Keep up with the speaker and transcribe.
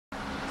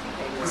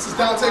This is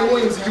Dante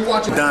Williams, and you're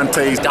watching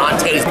Dante's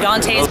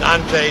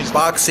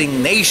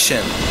Boxing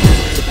Nation.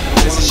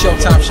 This is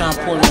Showtime Sean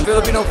Porter.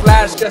 Filipino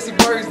Flash, Jesse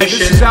Burgers.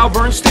 This is Al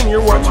Bernstein.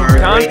 You're watching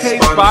Dante's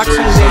Boxing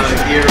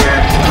Nation.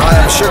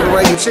 Hi, I'm Sugar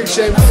Ray, you chick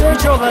shape.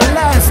 Virgil, the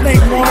last name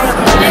more.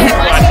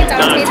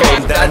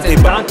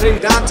 Dante's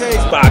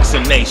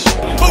Boxing Nation.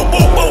 Boom,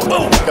 boom, boom,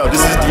 boom. Yo, this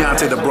is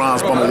Deontay the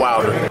Bronze Bomber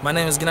Wilder. My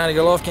name is Gennady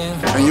Golovkin.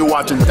 And you're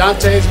watching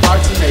Dante's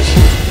Boxing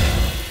Nation.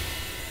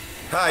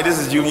 Hi, this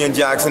is Julian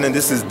Jackson, and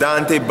this is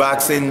Dante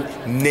Boxing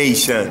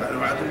Nation.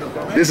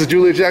 This is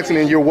Julian Jackson,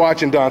 and you're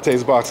watching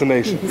Dante's Boxing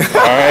Nation. All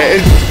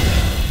right.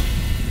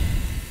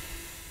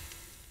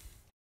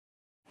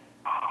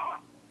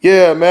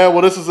 Yeah, man.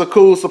 Well, this is a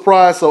cool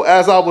surprise. So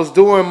as I was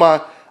doing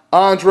my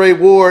Andre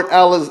Ward,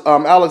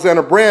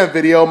 Alexander Brand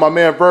video, my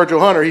man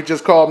Virgil Hunter, he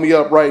just called me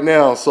up right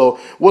now. So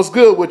what's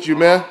good with you,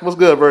 man? What's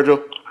good,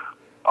 Virgil?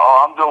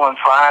 Oh, I'm doing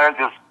fine.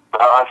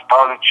 I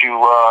saw that you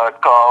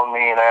called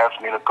me and asked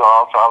me to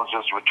call, so I was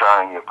just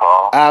returning your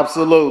call.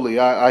 Absolutely.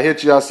 I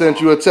hit you. I sent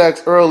you a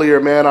text earlier,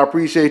 man. I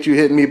appreciate you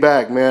hitting me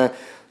back, man.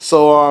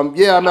 So,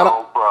 yeah, man.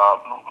 No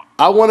problem.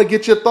 I want to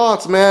get your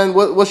thoughts, man.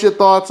 What's your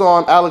thoughts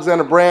on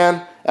Alexander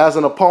Brand as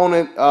an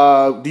opponent?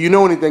 Do you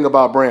know anything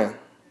about Brand?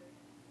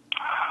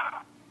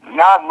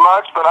 Not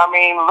much, but I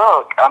mean,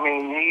 look,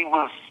 he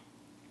was,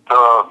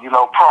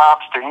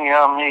 props to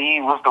him. He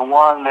was the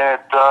one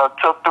that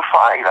took the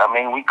fight. I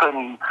mean,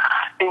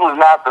 he was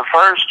not the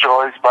first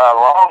choice by a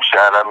long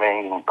shot. I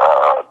mean,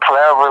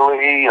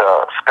 Cleverly,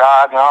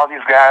 Scott, and all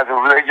these guys,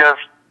 they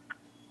just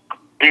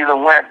either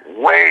went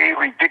way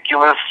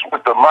ridiculous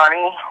with the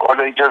money or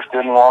they just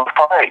didn't want to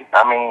fight.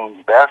 I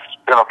mean, that's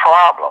been a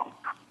problem.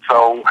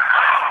 So,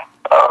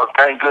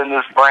 thank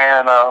goodness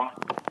Brand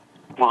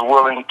was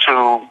willing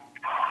to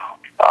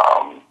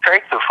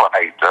take the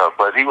fight,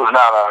 but he was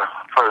not our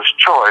first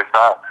choice.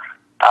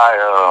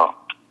 I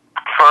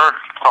preferred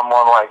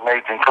someone like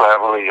Nathan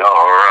Cleverly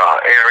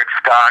or Eric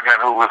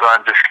Scoggin, who was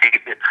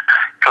undefeated.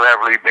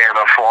 Cleverly being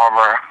a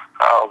former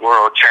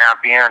world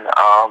champion.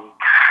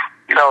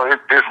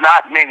 There's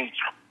not many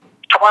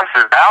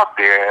choices out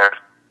there,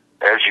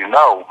 as you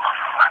know.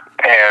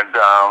 And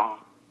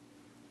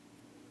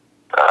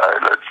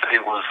let's see,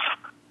 it was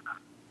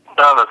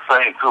another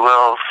thing. Who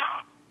else?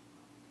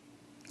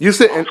 You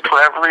said it was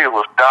Cleverly, it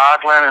was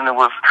Scotland, and it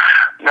was,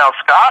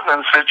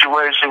 Scotland's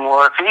situation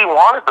was he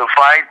wanted to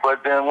fight,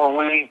 but then when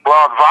we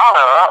brought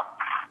Vada up,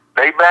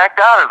 they backed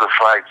out of the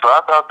fight. So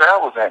I thought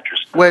that was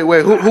interesting. Wait,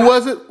 who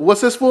was it?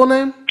 What's his full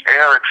name?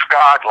 Eric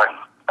Scotland,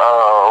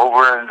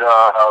 over in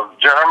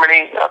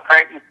Germany, I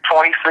think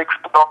 26,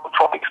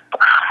 20.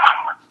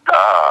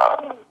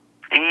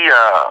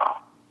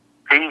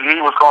 He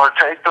was going to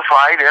take the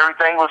fight.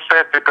 Everything was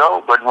set to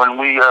go, but when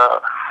we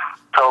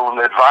told him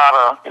that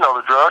Vada,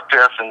 the drug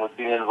testing would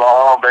be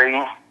involved,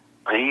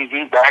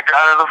 he backed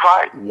out of the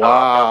fight.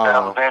 Wow.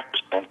 That was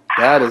interesting.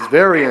 That is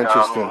very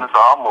interesting. It's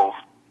almost,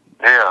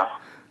 yeah.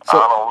 So,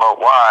 I don't know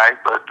why,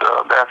 but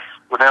that's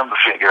for them to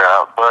figure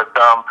out. But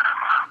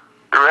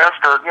the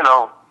rest are,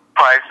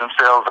 priced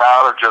themselves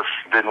out or just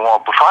didn't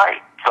want the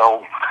fight.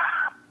 So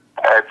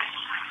that's,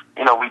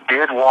 we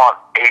did want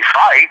a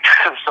fight,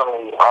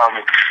 so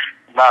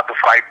not the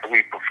fight that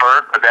we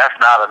preferred, but that's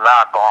not a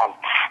knock on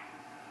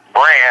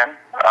Brand.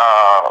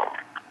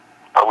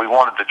 But we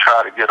wanted to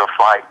try to get a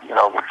fight,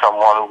 with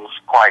someone who was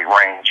quite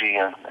rangy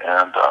and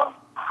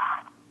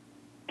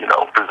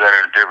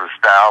presented a different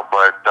style.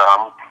 But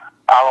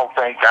I don't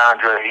think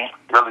Andre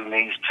really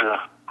needs to,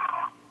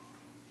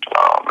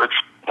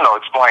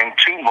 explain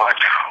too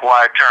much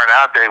why it turned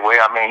out that way.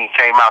 I mean, he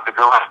came out the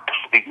garage to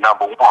beat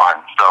number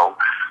one, so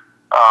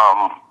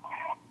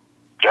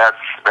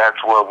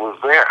that's what was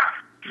there.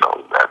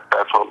 So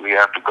that's what we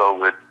have to go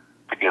with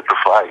to get the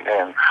fight.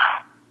 And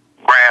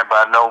Brand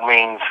by no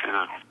means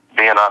is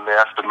being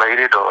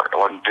underestimated or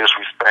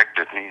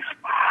disrespected. He's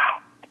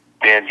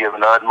being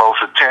given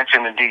utmost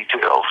attention and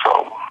detail.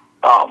 So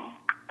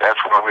that's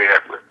where we're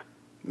at with it.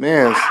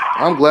 Man,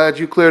 I'm glad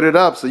you cleared it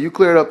up. So you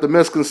cleared up the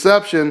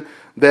misconception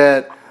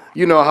that,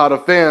 how the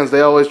fans,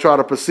 they always try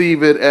to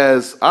perceive it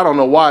as, I don't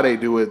know why they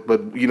do it,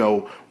 but,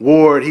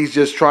 Ward, he's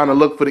just trying to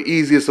look for the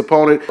easiest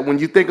opponent. When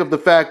you think of the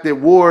fact that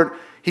Ward,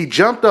 he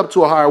jumped up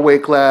to a higher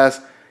weight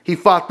class, he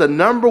fought the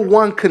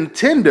 #1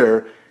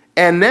 contender,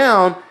 and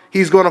now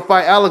he's going to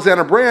fight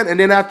Alexander Brand, and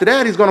then after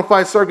that, he's going to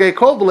fight Sergey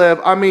Kovalev.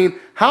 I mean,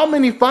 how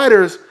many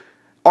fighters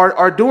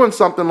are doing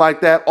something like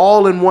that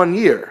all in 1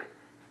 year?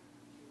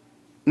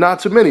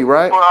 Not too many,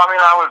 right? Well, I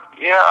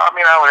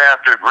would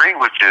have to agree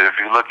with you. If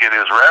you look at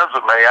his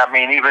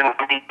resume, even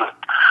when he was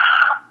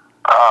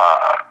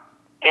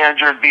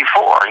injured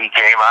before, he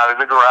came out of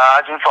the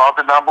garage and fought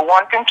the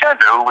 #1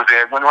 contender, who was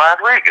Edwin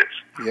Rodriguez.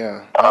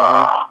 Yeah.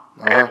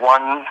 At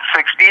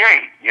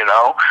 168,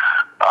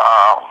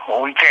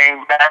 when we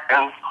came back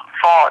and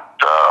fought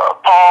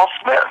Paul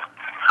Smith,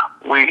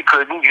 we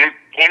couldn't get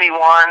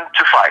anyone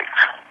to fight.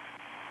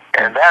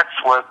 And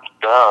that's what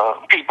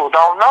people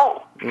don't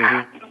know.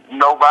 Mm-hmm.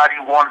 Nobody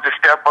wanted to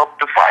step up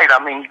to fight.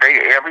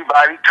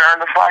 Everybody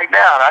turned the fight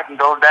down. I can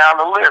go down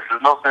the list.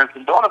 There's no sense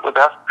in doing it, but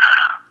that's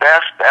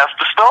that's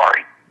the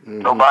story.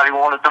 Nobody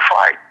wanted to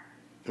fight.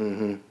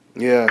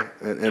 Yeah,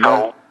 and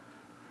So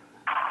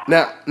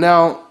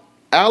now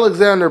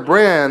Alexander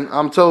Brand,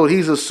 I'm told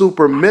he's a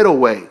super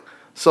middleweight.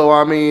 So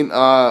I mean,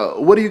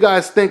 what do you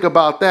guys think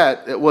about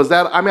that? Was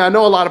that? I mean, I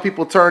know a lot of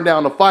people turned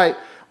down the fight,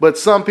 but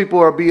some people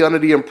are under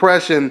the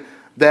impression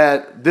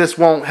that this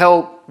won't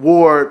help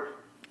Ward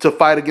to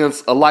fight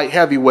against a light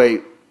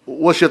heavyweight.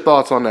 What's your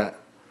thoughts on that?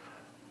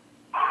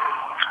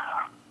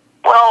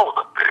 well,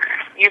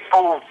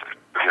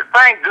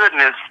 thank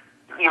goodness,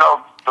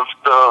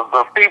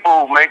 the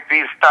people who make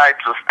these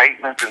types of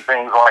statements and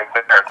things like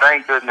that.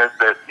 Thank goodness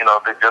that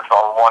they're just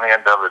on one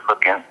end of it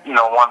looking,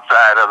 one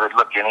side of it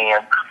looking in,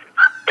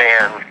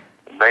 and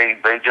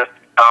they just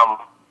become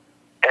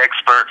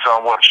experts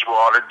on what you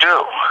ought to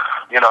do.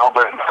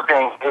 But the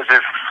thing is,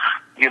 if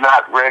you're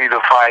not ready to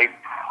fight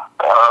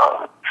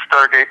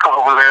Sergey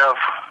Kovalev,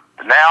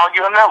 now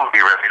you'll never be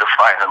ready to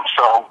fight him.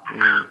 So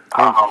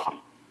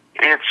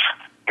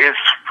it's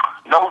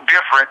no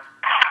different.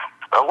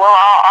 Well,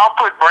 I'll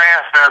put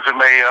Brand's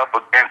resume up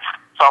against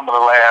some of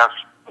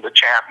the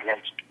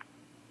champions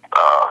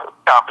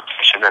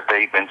competition that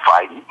they've been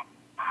fighting.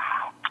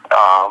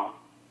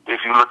 If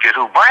you look at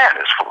who Brand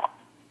is for,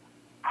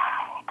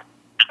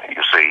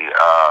 you see.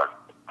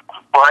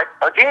 But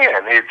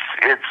again, it's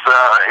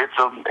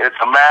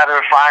a matter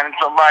of finding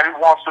somebody who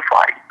wants to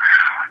fight.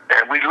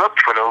 And we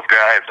looked for those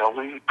guys and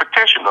we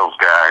petitioned those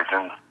guys,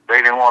 and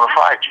they didn't want to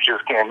fight. You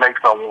just can't make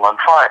someone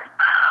fight.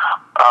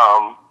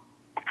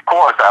 Of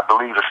course, I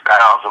believe the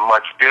styles are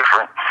much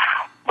different,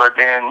 but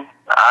then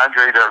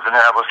Andre doesn't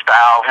have a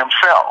style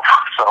himself,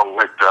 so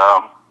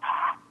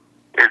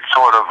it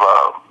sort of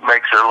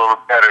makes it a little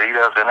better. He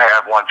doesn't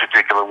have one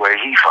particular way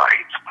he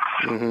fights.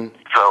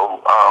 So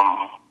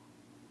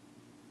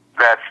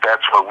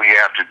that's what we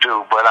have to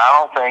do. But I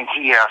don't think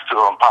he has to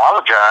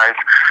apologize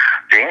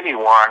to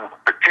anyone,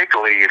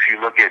 particularly if you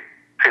look at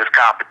his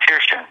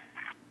competition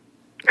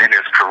in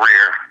his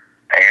career.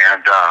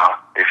 And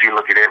if you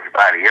look at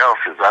everybody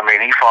else's, I mean,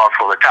 he fought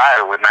for the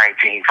title with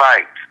 19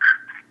 fights.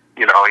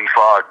 He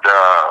fought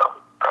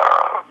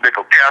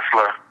Mikkel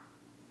Kessler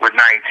with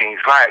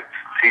 19 fights.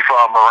 He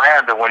fought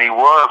Miranda when he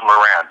was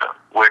Miranda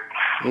with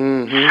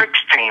 16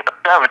 or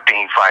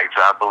 17 fights,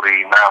 I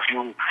believe. Now, if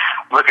you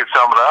look at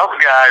some of the other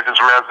guys'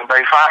 resume,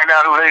 find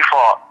out who they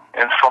fought.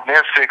 And from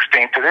their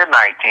 16th to their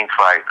 19th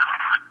fight,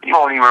 you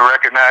won't even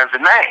recognize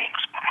the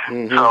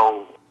names.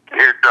 So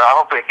I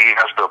don't think he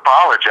has to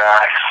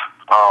apologize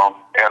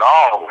at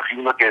all. If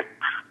you look at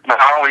not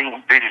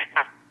only these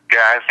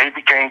guys, they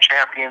became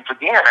champions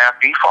again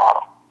after he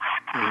fought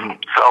them.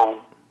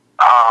 So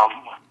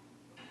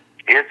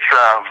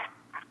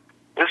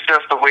it's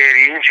just the way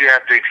it is. You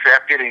have to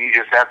accept it, and you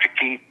just have to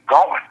keep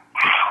going.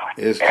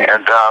 I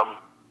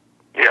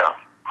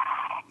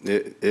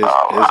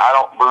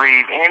don't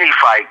believe any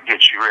fight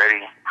gets you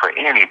ready for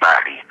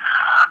anybody.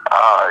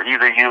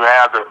 Either you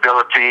have the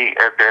ability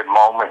at that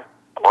moment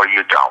or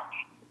you don't.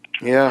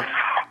 Yeah.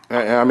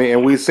 I mean,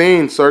 and we've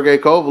seen Sergey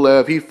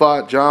Kovalev, he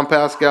fought John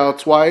Pascal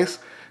twice.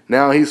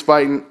 Now he's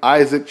fighting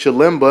Isaac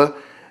Chilemba,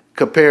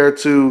 compared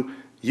to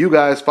you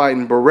guys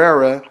fighting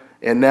Barrera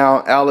and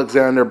now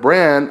Alexander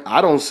Brand. I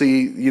don't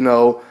see,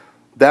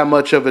 that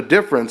much of a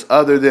difference,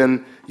 other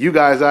than you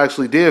guys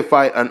actually did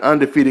fight an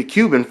undefeated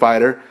Cuban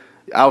fighter.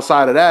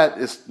 Outside of that,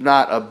 it's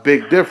not a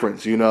big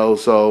difference,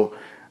 so.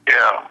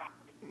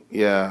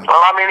 Yeah.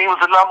 Well, I mean, he was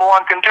the number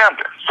one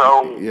contender.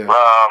 So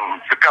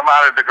to come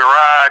out of the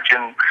garage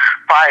and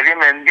fight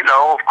him, and,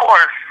 of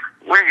course,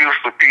 we're used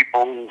to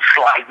people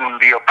slighting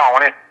the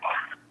opponent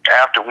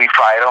after we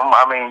fight him.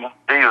 I mean,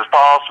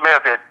 Paul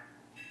Smith that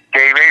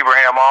gave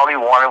Abraham all he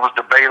wanted. Was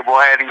debatable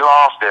had he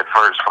lost that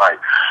first fight.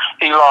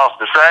 He lost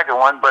the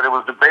second one, but it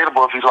was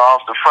debatable if he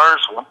lost the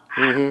first one.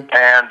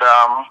 And,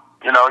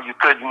 you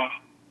couldn't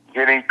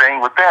get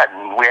anything with that,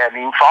 and we hadn't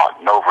even fought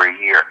in over a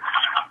year.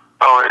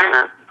 So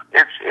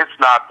it's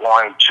not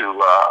going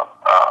to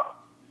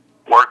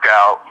work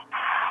out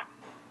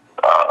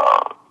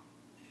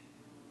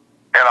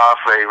in our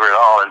favor at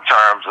all in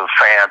terms of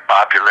fan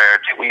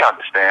popularity. We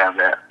understand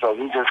that, so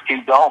we just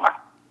keep going.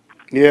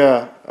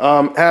 Yeah. We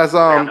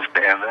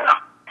understand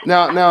that.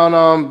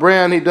 Now,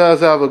 Brand, he does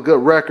have a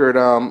good record.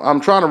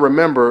 I'm trying to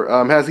remember.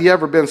 Has he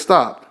ever been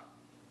stopped?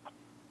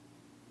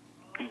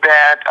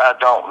 That I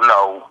don't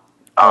know.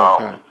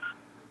 Okay.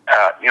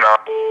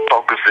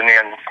 Focusing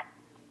in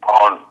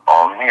on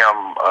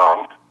him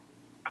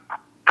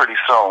pretty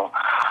soon.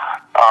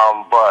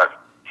 But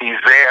he's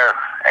there,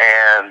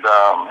 and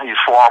he's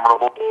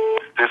formidable.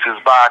 This is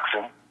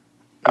boxing.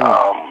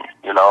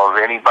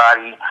 If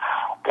anybody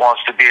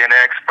wants to be an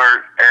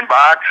expert in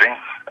boxing,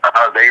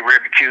 they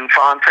ridicule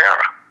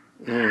Fonterra.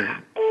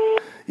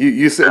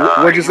 You said,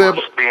 what'd you say about?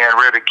 He was being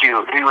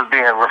ridiculed.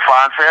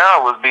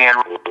 Fonterra was being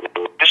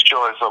his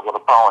choice of an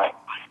opponent.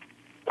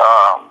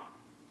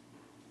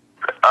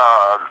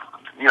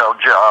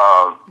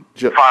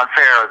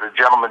 Fonterra, the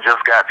gentleman,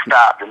 just got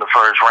stopped in the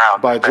first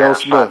round. By Joe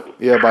Smith.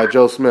 Yeah, by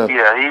Joe Smith.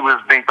 Yeah, he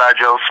was beat by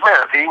Joe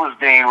Smith. He was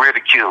being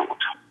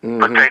ridiculed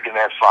for taking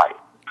that fight.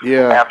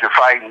 Yeah. After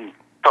fighting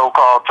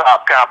so-called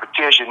top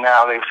competition.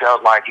 Now they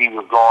felt like he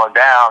was going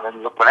down,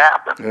 and look what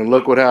happened. And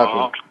look what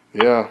happened.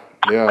 Yeah,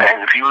 yeah.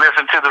 And if you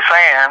listen to the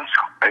fans,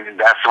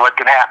 that's what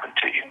can happen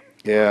to you.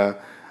 Yeah.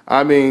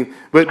 I mean,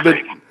 but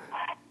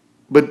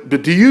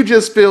do you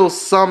just feel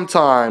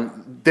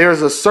sometime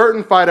there's a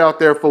certain fight out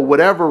there for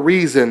whatever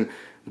reason,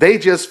 they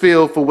just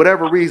feel for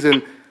whatever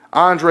reason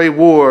Andre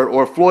Ward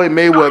or Floyd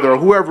Mayweather or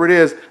whoever it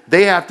is,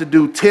 they have to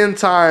do 10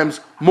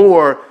 times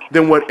more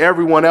than what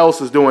everyone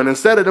else is doing.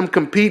 Instead of them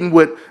competing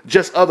with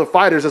just other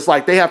fighters, it's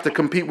like they have to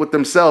compete with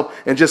themselves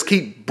and just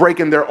keep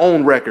breaking their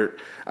own record.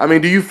 I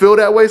mean, do you feel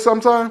that way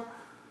sometime?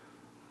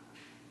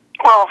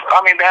 Well,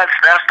 I mean, that's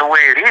the way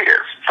it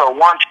is. So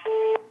once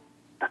you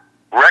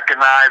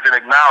recognize and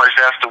acknowledge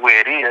that's the way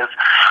it is,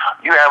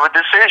 you have a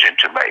decision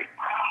to make.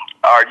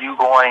 Are you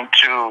going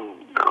to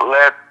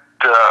let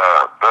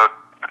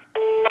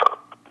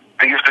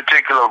these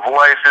particular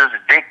voices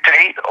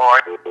dictate, or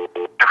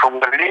for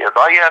what it is?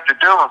 All you have to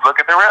do is look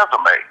at the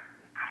resume.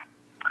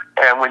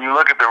 And when you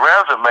look at the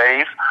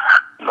resumes,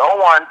 no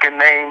one can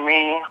name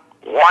me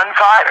one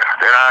fighter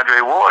that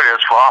Andre Ward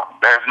has fought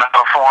that's not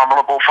a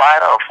formidable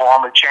fighter, a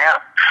former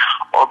champ,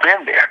 or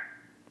been there.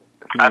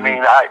 I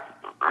mean,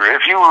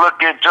 if you look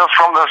at just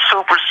from the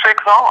Super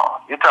 6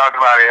 on, you're talking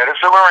about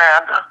Edison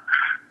Miranda,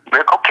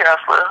 Mikkel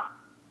Kessler,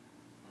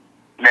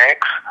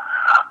 next,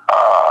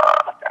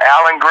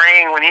 Alan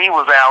Green when he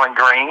was Alan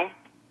Green,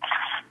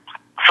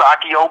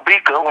 Saki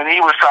Obika when he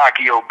was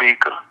Saki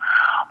Obika,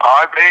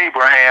 Art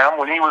Abraham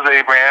when he was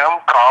Abraham,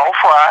 Carl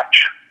Froch.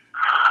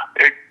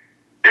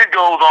 It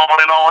goes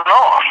on and on and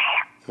on.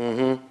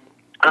 Mm-hmm.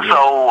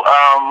 So,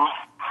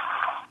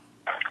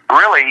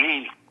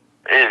 really,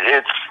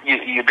 it's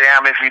you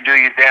damn if you do,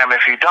 you damn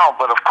if you don't.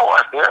 But of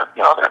course, there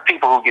are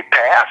people who get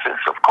passes,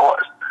 of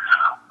course.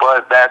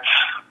 But that's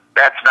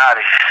not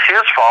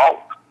his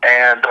fault,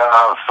 and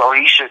so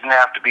he shouldn't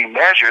have to be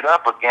measured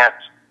up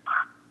against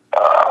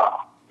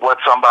what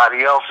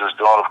somebody else is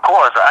doing. Of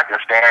course, I can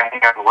stand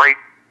here and rate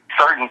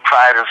certain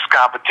fighters'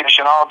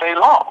 competition all day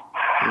long.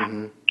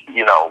 Mm-hmm.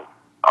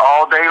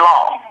 All day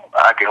long,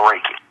 I can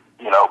rake it,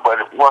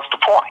 but what's the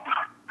point?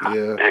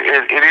 Yeah.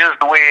 It is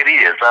the way it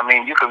is. I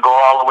mean, you can go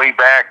all the way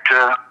back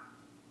to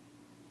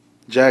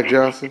Jack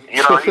Johnson.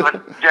 Even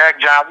Jack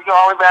Johnson. You go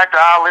all the way back to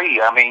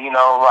Ali. I mean,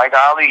 like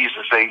Ali used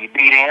to say, you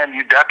beat him,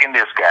 you ducking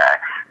this guy.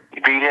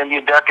 You beat him, you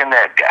ducking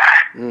that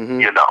guy.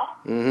 Mm-hmm.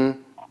 Mm-hmm.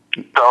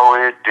 So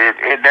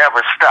it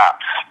never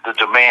stops, the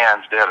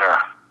demands that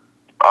are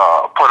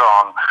put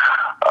on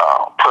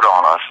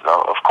us.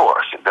 Of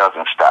course, it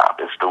doesn't stop.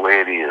 It's the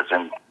way it is,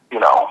 and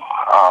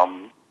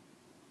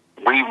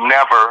we've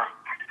never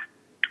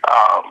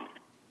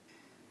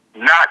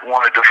not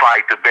wanted to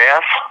fight the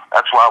best.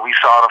 That's why we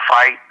saw the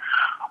fight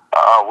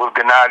with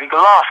Gennady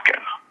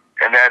Golovkin,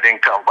 and that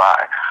didn't come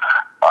by.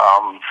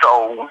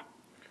 So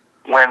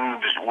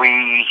when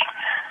we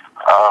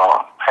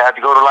had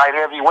to go to light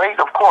heavyweight,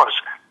 of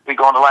course, we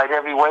go to light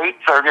heavyweight.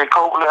 Sergey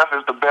Kovalev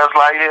is the best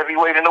light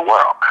heavyweight in the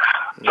world.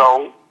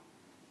 So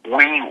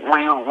we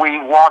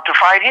want to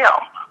fight him.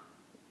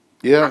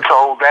 Yeah.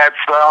 So that's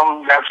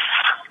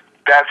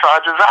our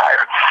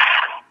desire.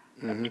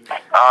 Mm-hmm.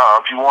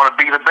 If you want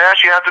to be the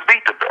best, you have to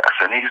beat the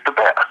best, and he's the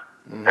best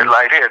at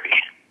light heavy.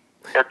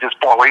 At this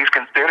point, where he's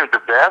considered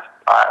the best,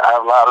 I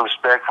have a lot of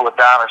respect for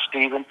Adonis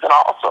Stevenson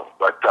also.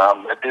 But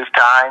at this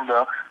time,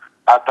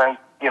 I think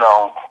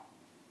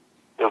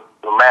the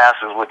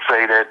masses would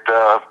say that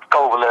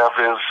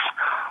Kovalev is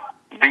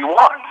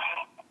D1.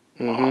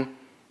 Mm-hmm.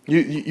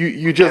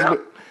 You just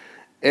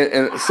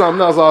and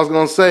something else I was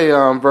gonna say,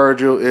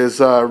 Virgil, is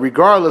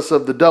regardless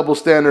of the double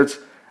standards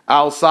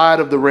outside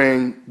of the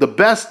ring, the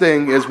best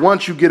thing is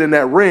once you get in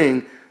that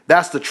ring,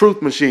 that's the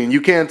truth machine.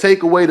 You can't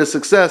take away the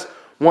success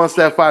once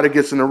that fighter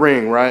gets in the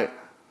ring, right?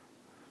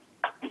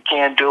 You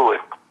can't do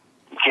it.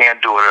 You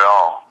can't do it at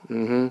all.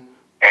 Mm-hmm.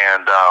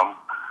 And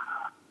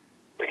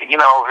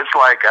it's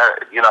like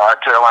I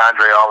tell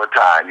Andre all the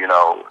time.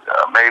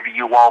 Maybe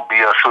you won't be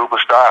a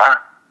superstar.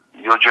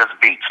 You'll just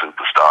beat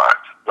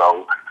superstars.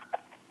 So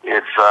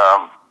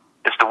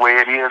it's the way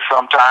it is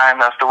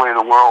sometimes. That's the way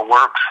the world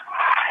works.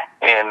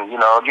 And,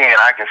 again,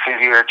 I can sit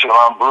here till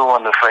I'm blue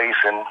in the face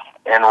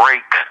and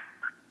rake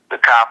the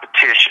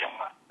competition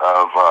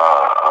of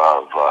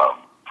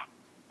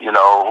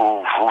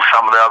who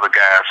some of the other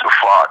guys who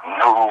fought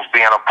and who's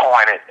being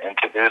appointed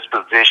into this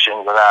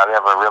position without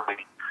ever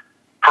really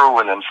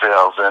proving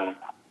themselves. And,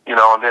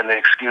 and then the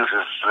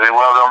excuses,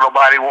 well, don't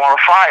nobody want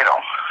to fight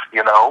them.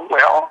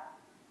 Well,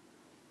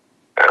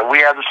 we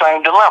have the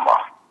same dilemma.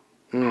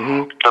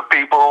 Mm-hmm. The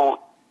people,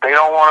 they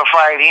don't want to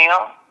fight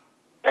him,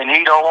 and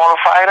he don't want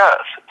to fight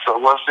us. So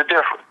what's the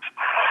difference?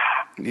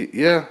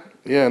 Yeah.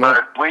 No.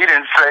 But we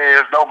didn't say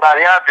there's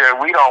nobody out there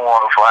we don't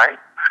want to fight.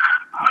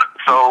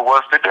 So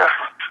what's the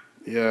difference?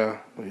 Yeah.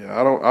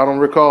 I don't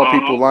recall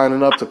people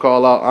lining up to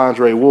call out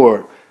Andre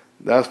Ward.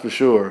 That's for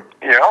sure.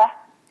 Yeah.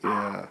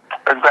 Yeah.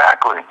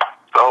 Exactly.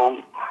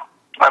 So,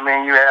 I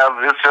mean,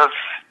 it's just,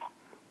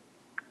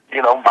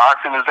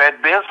 boxing is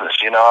that business.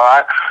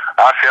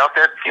 I felt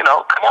that,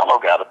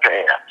 Canelo got a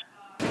pass.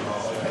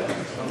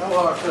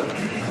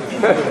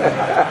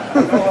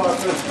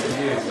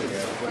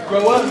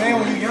 Grow up, man.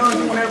 When you're young,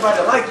 you want everybody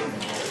to like you.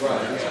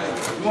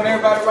 You want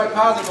everybody to write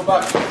positive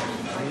about you.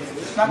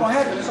 It's not gonna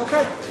happen. It's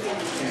okay.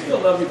 You still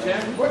love me,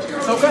 champ.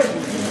 It's okay.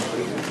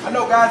 I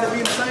know guys that be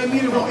in the same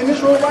meeting room in this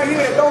room right here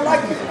that don't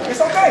like me.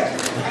 It's okay.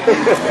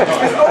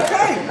 It's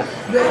okay.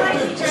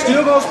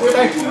 Still gonna speak.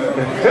 Thank you.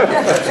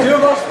 Still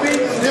gonna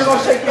speak. Still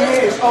gonna shake your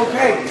head. It's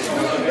okay.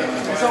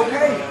 It's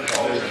okay.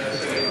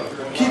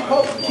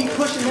 Keep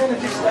pushing, man,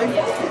 and just stay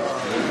focused.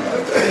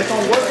 It's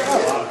gonna work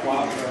out.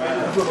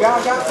 If what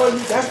God got for you,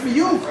 that's for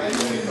you.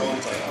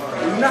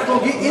 You're not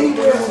gonna get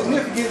anywhere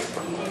significant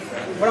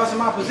without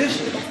some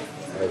opposition.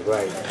 That's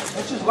right.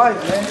 That's just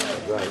life, man.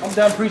 Right. I'm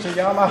done preaching,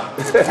 y'all. I'm out.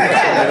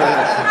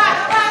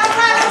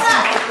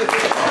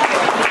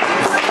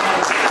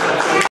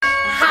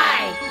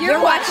 Hi,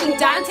 you're watching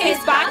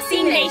Dante's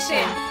Boxing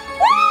Nation.